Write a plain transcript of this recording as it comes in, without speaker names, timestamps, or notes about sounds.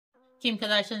Kim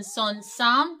Kardashian's son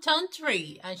Sam turned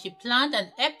 3 and she planned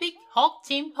an epic Hawk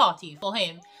theme party for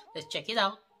him. Let's check it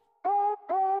out.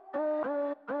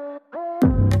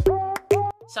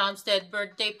 Sam's third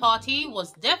birthday party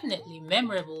was definitely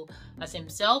memorable as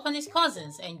himself and his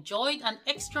cousins enjoyed an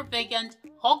extravagant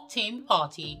Hawk theme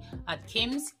party at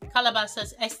Kim's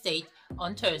Calabasas estate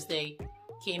on Thursday.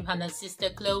 Kim and her sister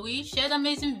Chloe shared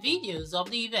amazing videos of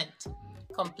the event,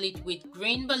 complete with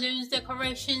green balloons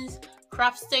decorations,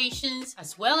 craft stations,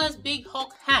 as well as big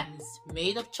hawk hands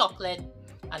made of chocolate.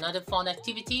 Another fun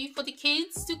activity for the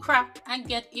kids to crack and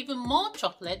get even more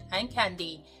chocolate and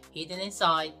candy hidden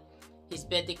inside. His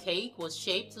birthday cake was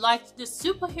shaped like the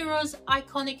superhero's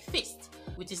iconic fist,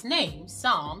 with his name,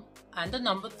 Sam, and the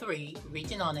number 3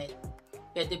 written on it.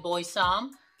 Birthday boy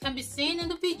Sam can be seen in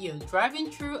the video driving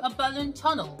through a balloon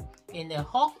tunnel in their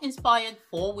hawk-inspired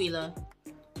four-wheeler.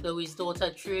 Chloe's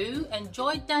daughter True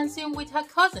enjoyed dancing with her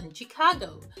cousin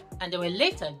Chicago, and they were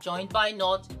later joined by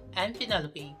Nott and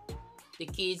Penelope. The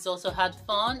kids also had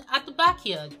fun at the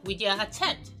backyard with their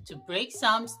attempt to break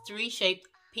Sam's 3-shaped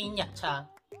piñata.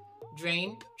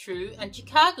 Dream, True, and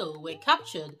Chicago were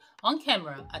captured on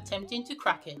camera attempting to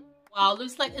crack it. Wow,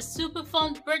 looks like a super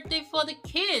fun birthday for the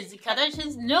kids. The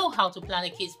Kardashians know how to plan a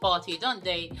kids party, don't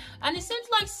they? And it seems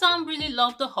like Sam really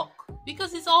loved the hawk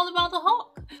because it's all about the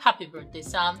hawk. Happy birthday,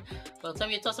 Sam. Well, tell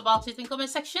me your thoughts about it in the comment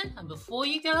section. And before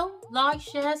you go, like,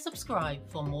 share, subscribe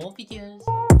for more videos.